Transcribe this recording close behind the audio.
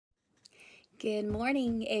Good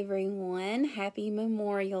morning, everyone. Happy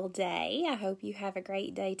Memorial Day. I hope you have a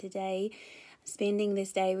great day today, spending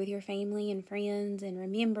this day with your family and friends, and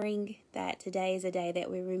remembering that today is a day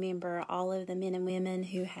that we remember all of the men and women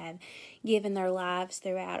who have given their lives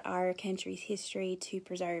throughout our country's history to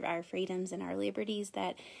preserve our freedoms and our liberties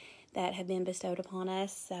that have been bestowed upon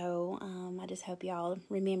us. So I just hope y'all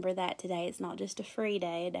remember that today. It's not just a free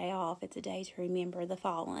day, a day off. It's a day to remember the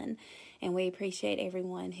fallen. And we appreciate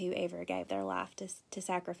everyone who ever gave their life to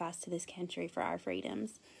sacrifice to this country for our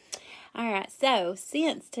freedoms. All right, so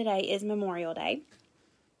since today is Memorial Day,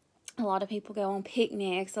 a lot of people go on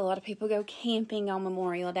picnics. A lot of people go camping on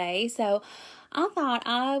Memorial Day. So I thought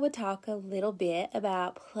I would talk a little bit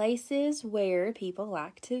about places where people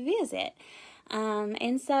like to visit.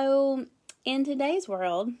 And so in today's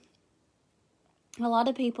world, a lot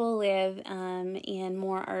of people live in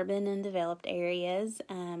more urban and developed areas.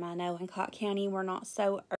 I know in Cocke County we're not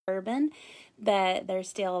so urban, but there's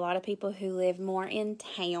still a lot of people who live more in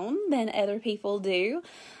town than other people do.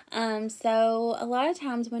 So a lot of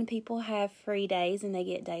times when people have free days and they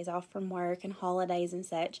get days off from work and holidays and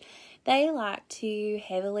such, they like to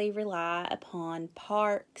heavily rely upon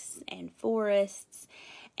parks and forests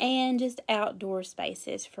and just outdoor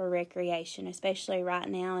spaces for recreation, especially right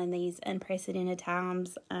now in these unprecedented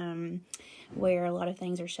times where a lot of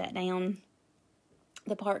things are shut down.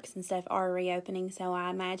 The parks and stuff are reopening, so I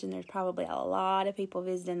imagine there's probably a lot of people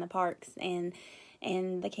visiting the parks and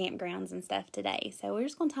the campgrounds and stuff today. So we're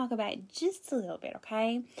just going to talk about it just a little bit,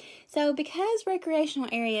 okay? So because recreational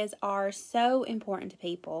areas are so important to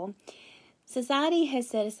people, society has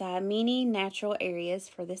set aside many natural areas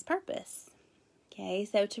for this purpose. Okay,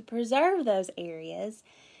 so to preserve those areas,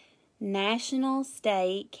 national,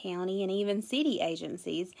 state, county, and even city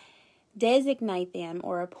agencies designate them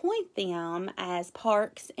or appoint them as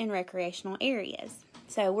parks and recreational areas.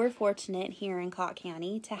 So we're fortunate here in Cocke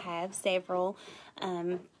County to have several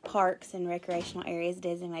parks and recreational areas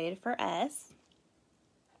designated for us.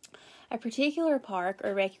 A particular park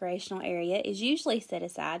or recreational area is usually set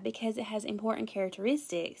aside because it has important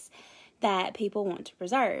characteristics that people want to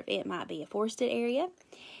preserve. It might be a forested area.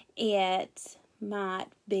 It might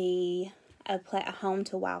be a home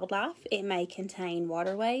to wildlife. It may contain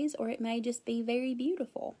waterways, or it may just be very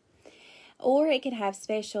beautiful. Or it could have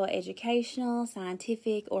special educational,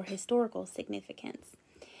 scientific, or historical significance.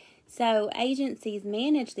 So agencies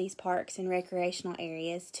manage these parks and recreational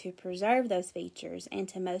areas to preserve those features and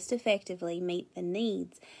to most effectively meet the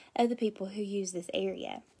needs of the people who use this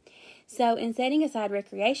area. So in setting aside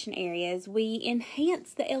recreation areas, we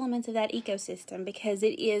enhance the elements of that ecosystem because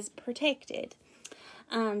it is protected.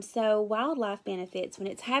 So wildlife benefits, when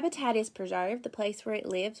its habitat is preserved, the place where it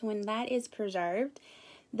lives, when that is preserved,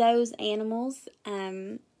 those animals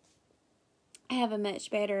have a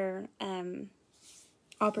much better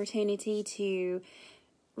opportunity to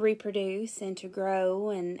reproduce and to grow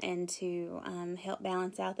and to help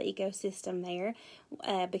balance out the ecosystem there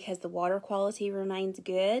because the water quality remains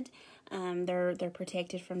good. They're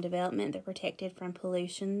protected from development. They're protected from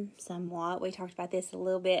pollution somewhat. We talked about this a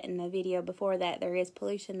little bit in the video before that. There is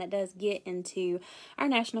pollution that does get into our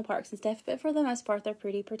national parks and stuff, but for the most part, they're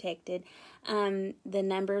pretty protected. The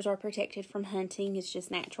numbers are protected from hunting. It's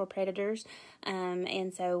just natural predators.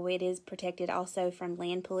 And so it is protected also from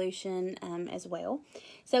land pollution as well.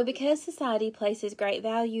 So because society places great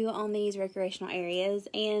value on these recreational areas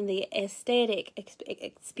and the aesthetic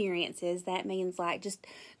experiences, that means like just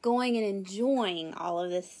going and enjoying all of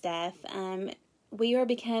this stuff, we are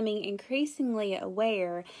becoming increasingly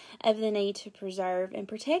aware of the need to preserve and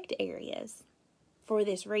protect areas for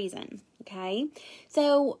this reason, okay?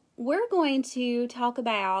 So we're going to talk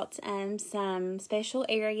about some special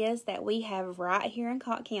areas that we have right here in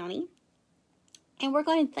Cocke County, and we're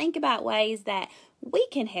going to think about ways that we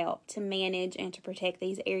can help to manage and to protect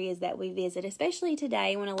these areas that we visit, especially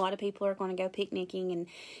today when a lot of people are going to go picnicking and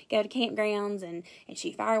go to campgrounds and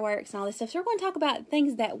shoot fireworks and all this stuff. So we're going to talk about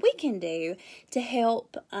things that we can do to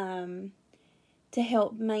help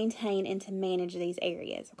maintain and to manage these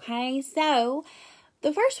areas, okay? So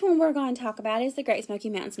the first one we're going to talk about is the Great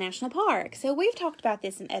Smoky Mountains National Park. So we've talked about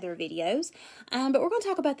this in other videos, but we're going to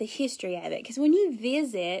talk about the history of it, because when you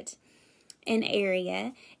visit an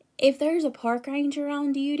area, if there's a park ranger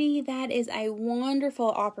on duty, that is a wonderful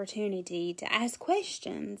opportunity to ask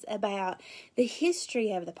questions about the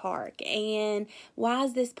history of the park and why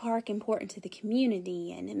is this park important to the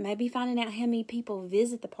community, and maybe finding out how many people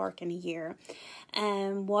visit the park in a year.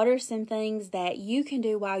 What are some things that you can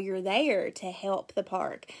do while you're there to help the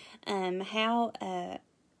park?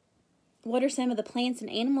 what are some of the plants and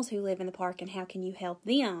animals who live in the park, and how can you help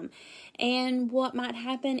them? And what might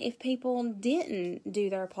happen if people didn't do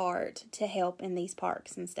their part to help in these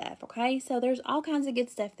parks and stuff, okay? So there's all kinds of good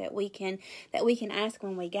stuff that we can ask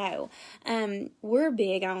when we go. We're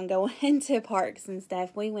big on going to parks and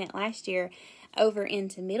stuff. We went last year over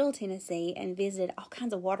into Middle Tennessee and visited all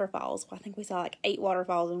kinds of waterfalls. Well, I think we saw like 8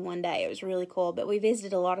 waterfalls in one day. It was really cool. But we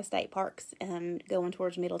visited a lot of state parks going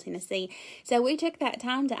towards Middle Tennessee. So we took that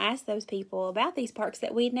time to ask those people about these parks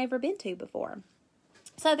that we'd never been to before.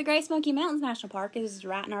 So the Great Smoky Mountains National Park is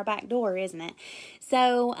right in our back door, isn't it?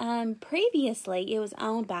 So previously it was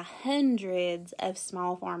owned by hundreds of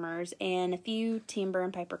small farmers and a few timber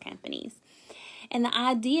and paper companies. And the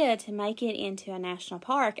idea to make it into a national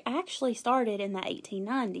park actually started in the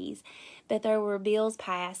 1890s, but there were bills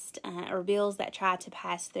passed, or bills that tried to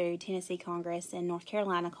pass through Tennessee Congress and North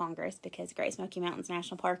Carolina Congress, because Great Smoky Mountains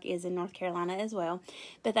National Park is in North Carolina as well,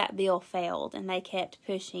 but that bill failed, and they kept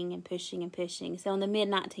pushing and pushing and pushing. So in the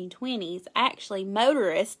mid-1920s, actually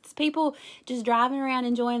motorists, people just driving around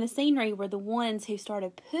enjoying the scenery, were the ones who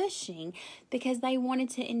started pushing because they wanted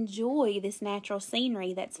to enjoy this natural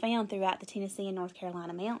scenery that's found throughout the Tennessee and North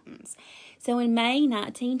Carolina mountains. So in May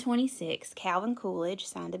 1926, Calvin Coolidge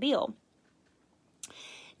signed a bill.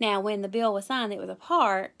 Now, when the bill was signed, it was a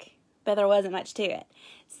park, but there wasn't much to it.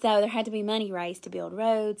 So there had to be money raised to build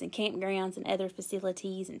roads and campgrounds and other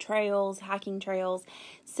facilities and trails, hiking trails.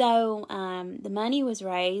 So the money was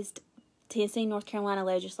raised. Tennessee and North Carolina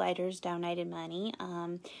legislators donated money.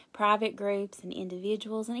 Private groups and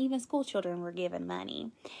individuals and even school children were given money.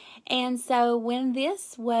 And so when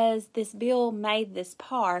this bill made this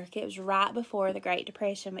park, it was right before the Great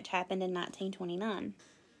Depression, which happened in 1929.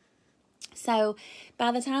 So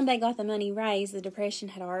by the time they got the money raised, the Depression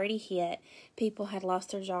had already hit. People had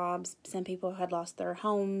lost their jobs. Some people had lost their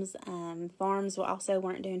homes. Farms also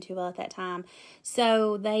weren't doing too well at that time.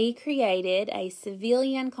 So they created a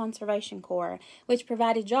Civilian Conservation Corps, which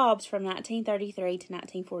provided jobs from 1933 to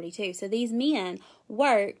 1942. So these men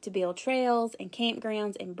worked to build trails and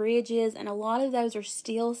campgrounds and bridges, and a lot of those are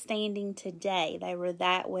still standing today. They were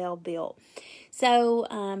that well built. So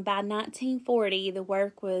by 1940, the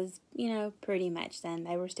work was, pretty much done.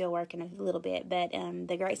 They were still working a little bit, but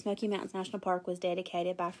the Great Smoky Mountains National Park was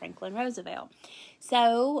dedicated by Franklin Roosevelt.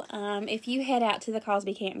 So if you head out to the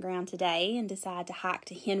Cosby Campground today and decide to hike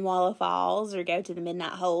to Henwalla Falls or go to the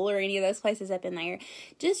Midnight Hole or any of those places up in there,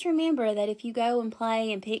 just remember that if you go and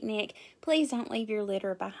play and picnic, please don't leave your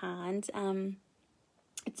litter behind.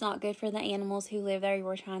 It's not good for the animals who live there.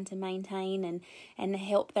 We're trying to maintain and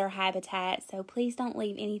help their habitat. So please don't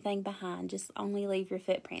leave anything behind. Just only leave your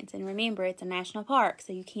footprints. And remember, it's a national park,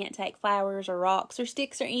 so you can't take flowers or rocks or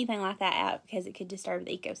sticks or anything like that out because it could disturb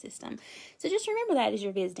the ecosystem. So just remember that as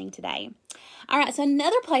you're visiting today. All right, so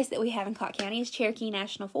another place that we have in Cocke County is Cherokee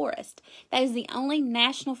National Forest. That is the only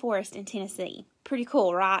national forest in Tennessee. Pretty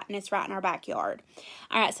cool, right? And it's right in our backyard.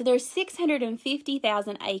 All right, so there's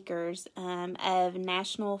 650,000 acres of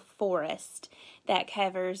national forest that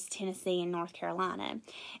covers Tennessee and North Carolina.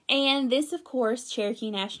 And this, of course, Cherokee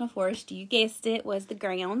National Forest, you guessed it, was the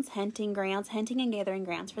hunting and gathering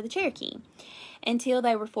grounds for the Cherokee, until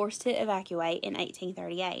they were forced to evacuate in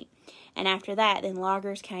 1838. And after that, then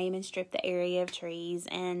loggers came and stripped the area of trees.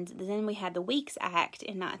 And then we had the Weeks Act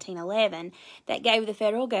in 1911 that gave the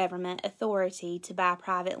federal government authority to buy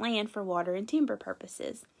private land for water and timber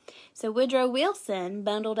purposes. So Woodrow Wilson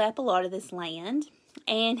bundled up a lot of this land,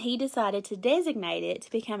 and he decided to designate it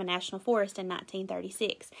to become a national forest in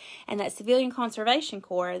 1936. And that Civilian Conservation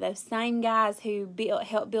Corps, those same guys who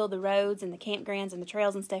helped build the roads and the campgrounds and the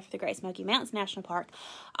trails and stuff for the Great Smoky Mountains National Park,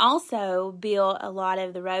 also built a lot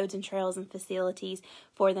of the roads and trails and facilities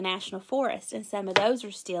for the national forest. And some of those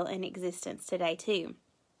are still in existence today too.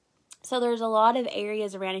 So there's a lot of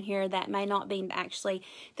areas around in here that may not be actually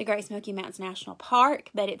the Great Smoky Mountains National Park,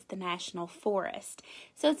 but it's the National Forest.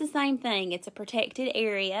 So it's the same thing. It's a protected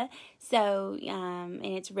area, so and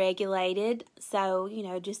it's regulated. So,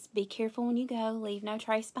 just be careful when you go. Leave no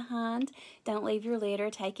trace behind. Don't leave your litter.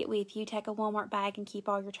 Take it with you. Take a Walmart bag and keep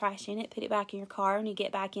all your trash in it. Put it back in your car when you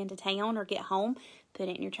get back into town or get home. Put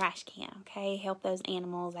it in your trash can, okay? Help those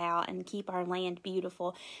animals out and keep our land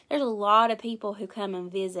beautiful. There's a lot of people who come and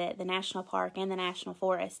visit the national park and the national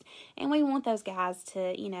forest, and we want those guys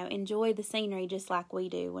to, enjoy the scenery just like we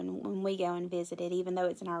do when we go and visit it, even though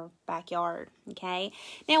it's in our backyard, okay?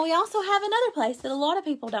 Now, we also have another place that a lot of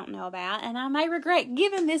people don't know about, and I may regret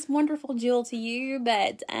giving this wonderful jewel to you,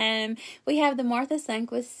 but we have the Martha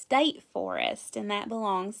Sundquist State Forest, and that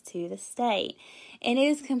belongs to the state. And it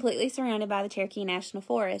is completely surrounded by the Cherokee National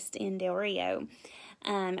Forest in Del Rio.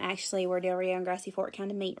 actually where Del Rio and Grassy Fork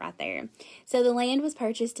kind of meet right there. So the land was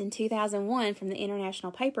purchased in 2001 from the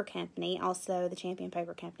International Paper Company, also the Champion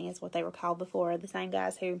Paper Company is what they were called before, the same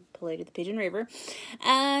guys who polluted the Pigeon River.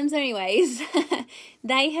 So anyways,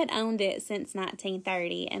 they had owned it since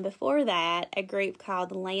 1930, and before that, a group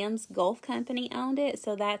called Lamb's Gulf Company owned it,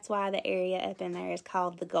 so that's why the area up in there is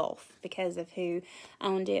called the Gulf, because of who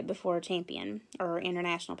owned it before Champion, or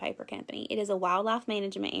International Paper Company. It is a wildlife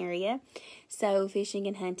management area, so fishing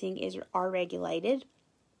and hunting are regulated.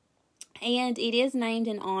 And it is named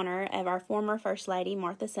in honor of our former First Lady,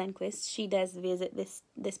 Martha Sundquist. She does visit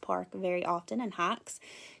this park very often and hikes.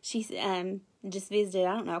 She's just visited,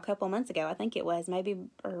 I don't know, a couple of months ago, I think it was, maybe,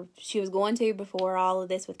 or she was going to before all of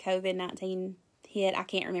this with COVID-19 hit. I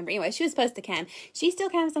can't remember. Anyway, she was supposed to come. She still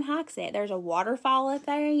comes and hikes it. There's a waterfall up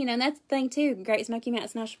there, and that's the thing too. Great Smoky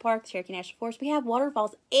Mountains National Park, Cherokee National Forest, we have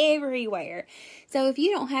waterfalls everywhere. So if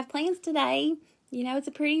you don't have plans today,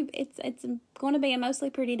 it's going to be a mostly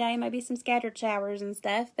pretty day, maybe some scattered showers and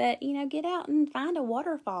stuff, but, get out and find a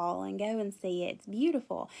waterfall and go and see it. It's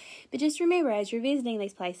beautiful. But just remember, as you're visiting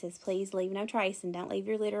these places, please leave no trace and don't leave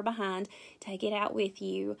your litter behind. Take it out with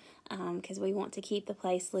you, because we want to keep the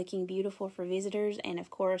place looking beautiful for visitors and, of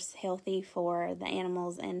course, healthy for the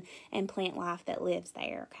animals and plant life that lives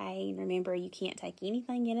there, okay? And remember, you can't take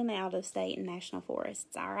anything in and out of state and national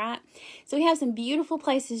forests, all right? So we have some beautiful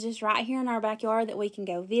places just right here in our backyard that we can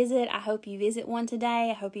go visit. I hope you visit one today.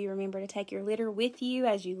 I hope you remember to take your litter with you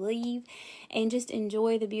as you leave and just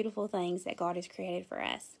enjoy the beautiful things that God has created for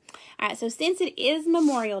us. All right, so since it is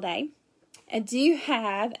Memorial Day, I do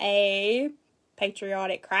have a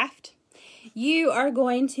patriotic craft. You are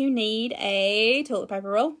going to need a toilet paper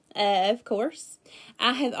roll, of course.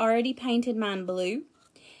 I have already painted mine blue,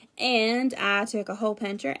 and I took a hole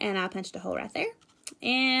puncher and I punched a hole right there,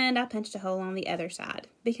 and I punched a hole on the other side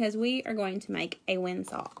because we are going to make a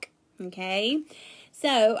windsock, okay?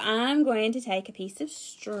 So I'm going to take a piece of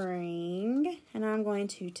string and I'm going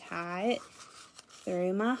to tie it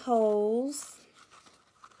through my holes.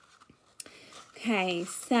 Okay,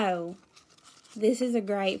 so this is a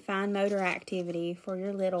great fine motor activity for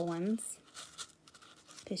your little ones.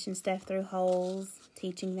 Pushing stuff through holes,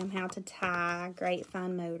 teaching them how to tie, great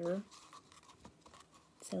fine motor.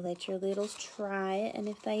 So let your littles try it, and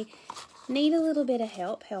if they need a little bit of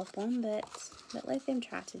help, help them, but let them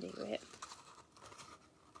try to do it.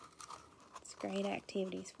 It's great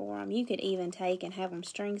activities for them. You could even take and have them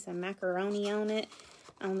string some macaroni on it,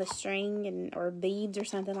 on the string, or beads or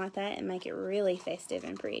something like that, and make it really festive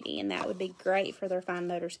and pretty, and that would be great for their fine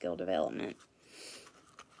motor skill development.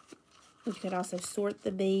 You could also sort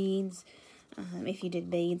the beads, if you did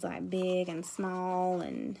beads like big and small,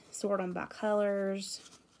 and sort them by colors.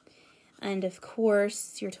 And of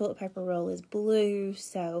course, your toilet paper roll is blue,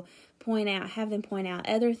 so have them point out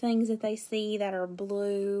other things that they see that are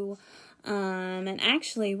blue. And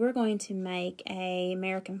actually, we're going to make a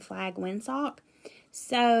American flag windsock.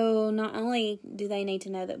 So not only do they need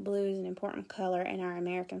to know that blue is an important color in our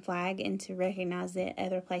American flag and to recognize it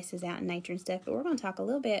other places out in nature and stuff, but we're going to talk a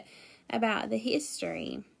little bit about the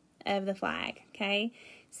history of the flag, okay?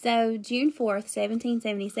 So June 4th,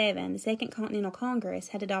 1777, the Second Continental Congress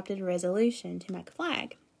had adopted a resolution to make a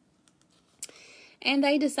flag. And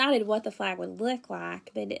they decided what the flag would look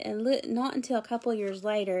like, but not until a couple years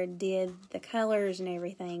later did the colors and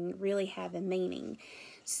everything really have a meaning.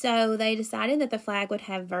 So they decided that the flag would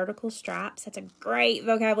have vertical stripes. That's a great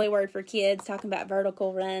vocabulary word for kids, talking about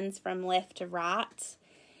vertical runs from left to right,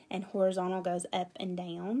 and horizontal goes up and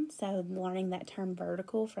down. So learning that term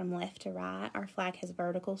vertical from left to right, our flag has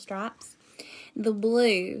vertical stripes. The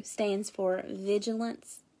blue stands for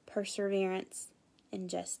vigilance, perseverance, and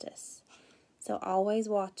justice. So always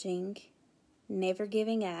watching, never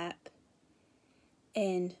giving up,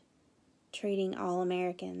 and treating all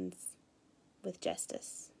Americans with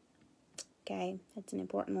justice. Okay, that's an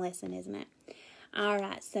important lesson, isn't it?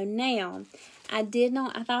 Alright, so now, I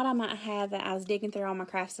thought I might have, I was digging through all my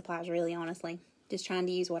craft supplies, really honestly, just trying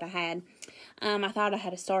to use what I had. I thought I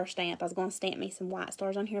had a star stamp. I was going to stamp me some white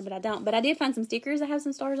stars on here, but I don't. But I did find some stickers that have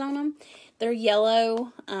some stars on them. They're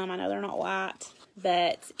yellow. I know they're not white,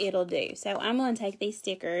 but it'll do. So I'm going to take these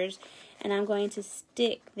stickers, and I'm going to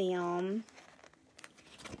stick them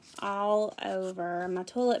all over my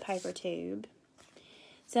toilet paper tube.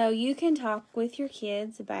 So you can talk with your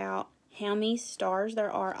kids about how many stars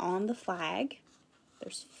there are on the flag.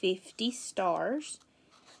 There's 50 stars.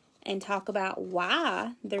 And talk about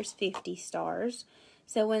why there's 50 stars.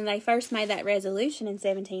 So when they first made that resolution in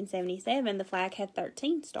 1777, the flag had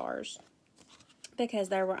 13 stars because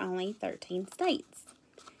there were only 13 states.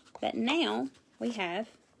 But now we have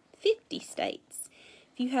 50 states.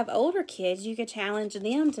 If you have older kids, you could challenge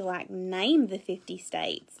them to like name the 50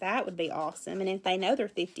 states. That would be awesome. And if they know their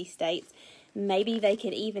 50 states, maybe they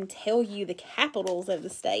could even tell you the capitals of the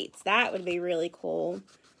states. That would be really cool.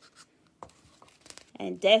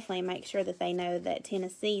 And definitely make sure that they know that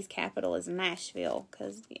Tennessee's capital is Nashville,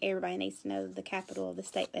 because everybody needs to know the capital of the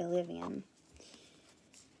state they live in.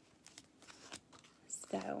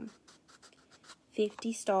 So,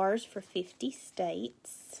 50 stars for 50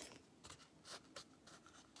 states.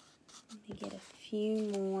 Let me get a few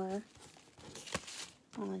more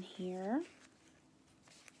on here.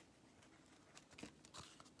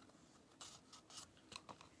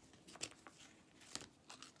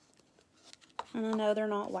 And I know they're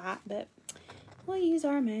not white, but we'll use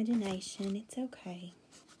our imagination. It's okay.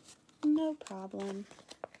 No problem.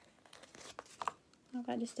 I've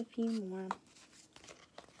got just a few more.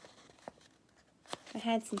 I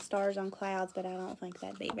had some stars on clouds, but I don't think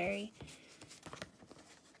that'd be very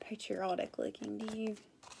patriotic looking, do you?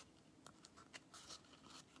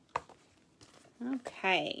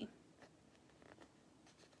 Okay.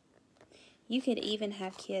 You could even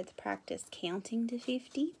have kids practice counting to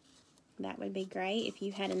 50. That would be great. If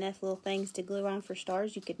you had enough little things to glue on for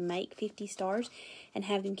stars, you could make 50 stars and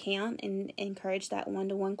have them count and encourage that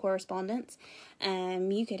one-to-one correspondence.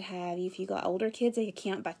 You could have, if you got older kids, they could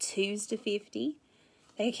count by 2s to 50.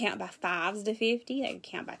 They could count by 5s to 50. They could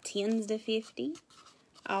count by 10s to 50.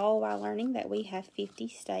 All while learning that we have 50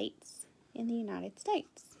 states in the United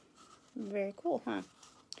States. Very cool, huh?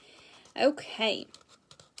 Okay.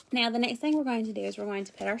 Now, the next thing we're going to do is we're going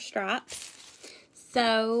to put our stripes.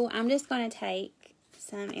 So, I'm just going to take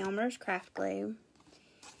some Elmer's craft glue.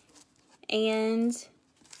 And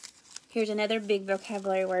here's another big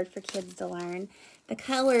vocabulary word for kids to learn. The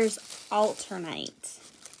colors alternate.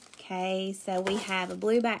 Okay, so we have a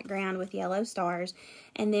blue background with yellow stars.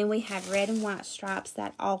 And then we have red and white stripes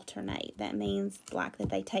that alternate. That means like that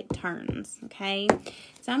they take turns. Okay,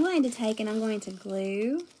 so I'm going to take and I'm going to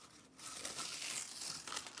glue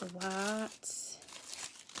the white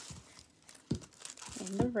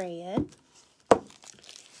and the red.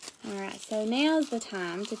 Alright, so now's the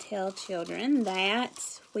time to tell children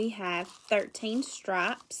that we have 13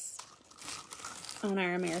 stripes on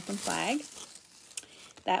our American flag.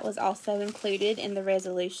 That was also included in the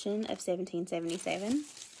resolution of 1777.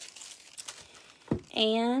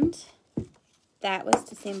 And that was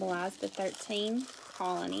to symbolize the 13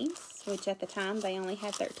 colonies, which at the time they only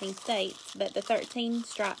had 13 states, but the 13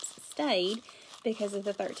 stripes stayed because of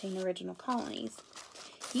the 13 original colonies.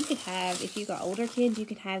 You could have, if you got older kids, you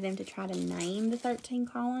could have them to try to name the 13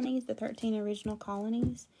 colonies, the 13 original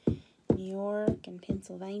colonies. New York and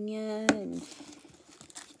Pennsylvania and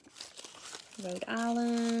Rhode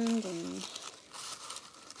Island and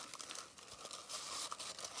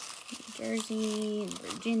New Jersey and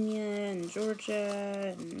Virginia and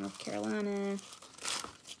Georgia and North Carolina.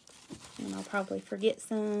 And I'll probably forget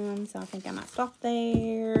some, so I think I might stop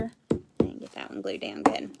there and get that one glued down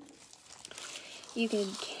good. You could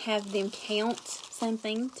have them count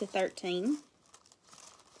something to 13.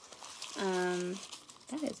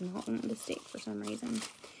 That is not wanting to stick for some reason.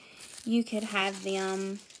 You could have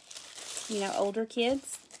them, you know, older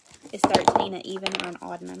kids. Is 13 an even or an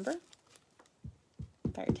odd number?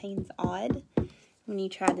 13's odd. When you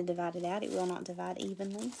try to divide it out, it will not divide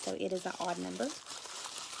evenly, so it is an odd number.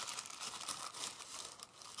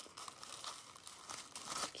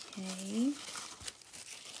 Okay.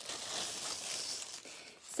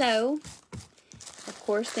 So, of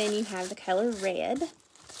course, then you have the color red.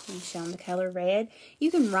 You show them the color red. You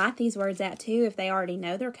can write these words out too if they already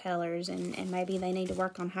know their colors and maybe they need to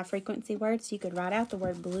work on high frequency words. So you could write out the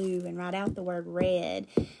word blue and write out the word red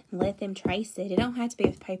and let them trace it. It don't have to be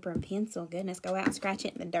with paper and pencil. Goodness, go out and scratch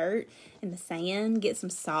it in the dirt, in the sand, get some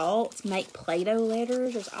salt, make Play-Doh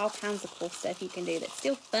letters. There's all kinds of cool stuff you can do that's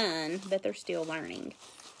still fun, but they're still learning.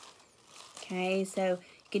 Okay, so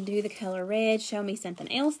you could do the color red, show me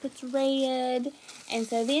something else that's red. And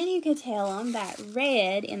so then you could tell them that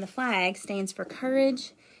red in the flag stands for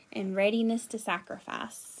courage and readiness to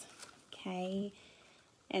sacrifice. Okay,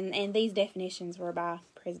 and these definitions were by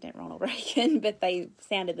President Ronald Reagan, but they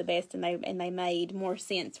sounded the best and they made more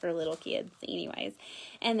sense for little kids anyways.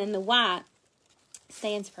 And then the white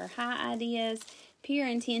stands for high ideas, pure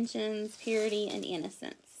intentions, purity, and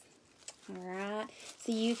innocence. Alright,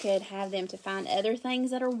 so you could have them to find other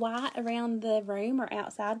things that are white around the room or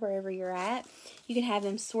outside, wherever you're at. You could have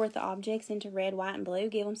them sort the objects into red, white, and blue.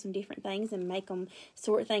 Give them some different things and make them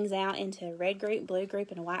sort things out into a red group, blue group,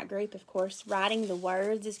 and a white group. Of course, writing the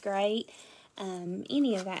words is great.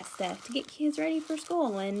 any of that stuff to get kids ready for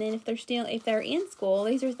school. And then if they're in school,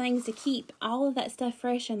 these are things to keep all of that stuff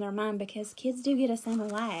fresh in their mind, because kids do get a summer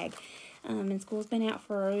lag, and school's been out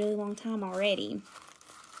for a really long time already.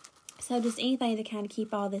 So just anything to kind of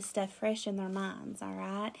keep all this stuff fresh in their minds, all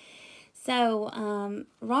right? So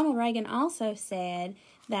Ronald Reagan also said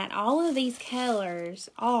that all of these colors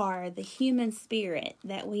are the human spirit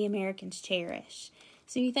that we Americans cherish.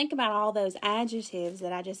 So you think about all those adjectives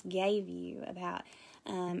that I just gave you about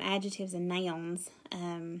adjectives and nouns.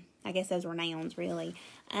 I guess those were nouns, really.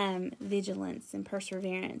 Vigilance and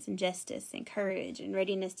perseverance and justice and courage and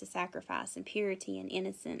readiness to sacrifice and purity and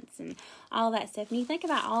innocence and all that stuff. And you think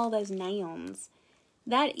about all those nouns,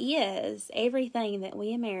 that is everything that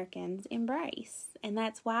we Americans embrace. And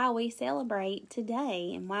that's why we celebrate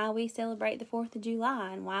today, and why we celebrate the 4th of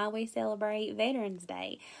July, and why we celebrate Veterans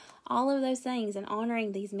Day. All of those things, and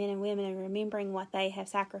honoring these men and women and remembering what they have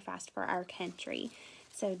sacrificed for our country.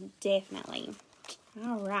 So definitely.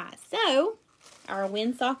 All right. So our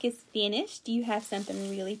windsock is finished. You have something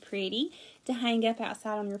really pretty to hang up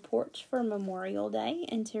outside on your porch for Memorial Day,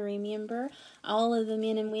 and to remember all of the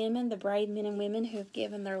men and women, the brave men and women who have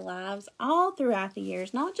given their lives all throughout the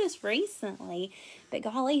years, not just recently, but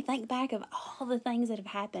golly, think back of all the things that have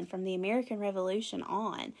happened from the American Revolution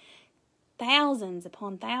on. Thousands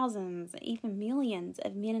upon thousands, even millions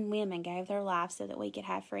of men and women gave their lives so that we could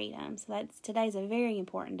have freedom. So today's a very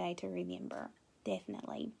important day to remember.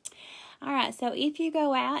 Definitely. All right, so if you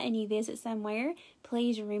go out and you visit somewhere,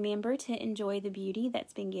 please remember to enjoy the beauty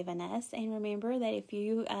that's been given us. And remember that if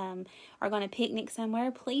you are going to picnic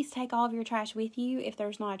somewhere, please take all of your trash with you if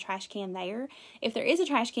there's not a trash can there. If there is a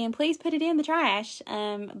trash can, please put it in the trash.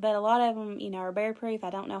 But a lot of them, are bear proof. I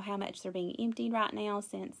don't know how much they're being emptied right now,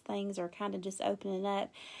 since things are kind of just opening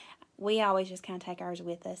up. We always just kind of take ours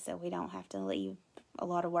with us, so we don't have to leave a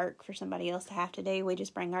lot of work for somebody else to have to do. We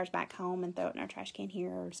just bring ours back home and throw it in our trash can here,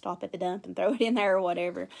 or stop at the dump and throw it in there, or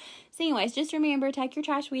whatever. So anyways, just remember, take your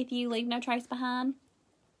trash with you, leave no trace behind,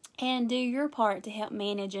 and do your part to help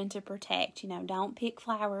manage and to protect. Don't pick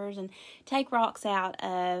flowers and take rocks out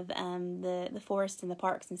of the forests and the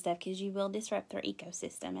parks and stuff, because you will disrupt their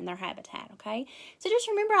ecosystem and their habitat, okay? So just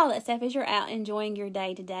remember all that stuff as you're out enjoying your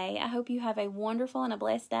day today. I hope you have a wonderful and a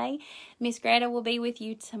blessed day. Miss Greta will be with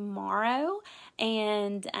you tomorrow,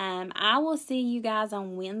 and I will see you guys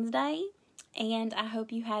on Wednesday. And I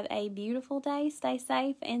hope you have a beautiful day. Stay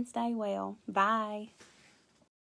safe and stay well. Bye.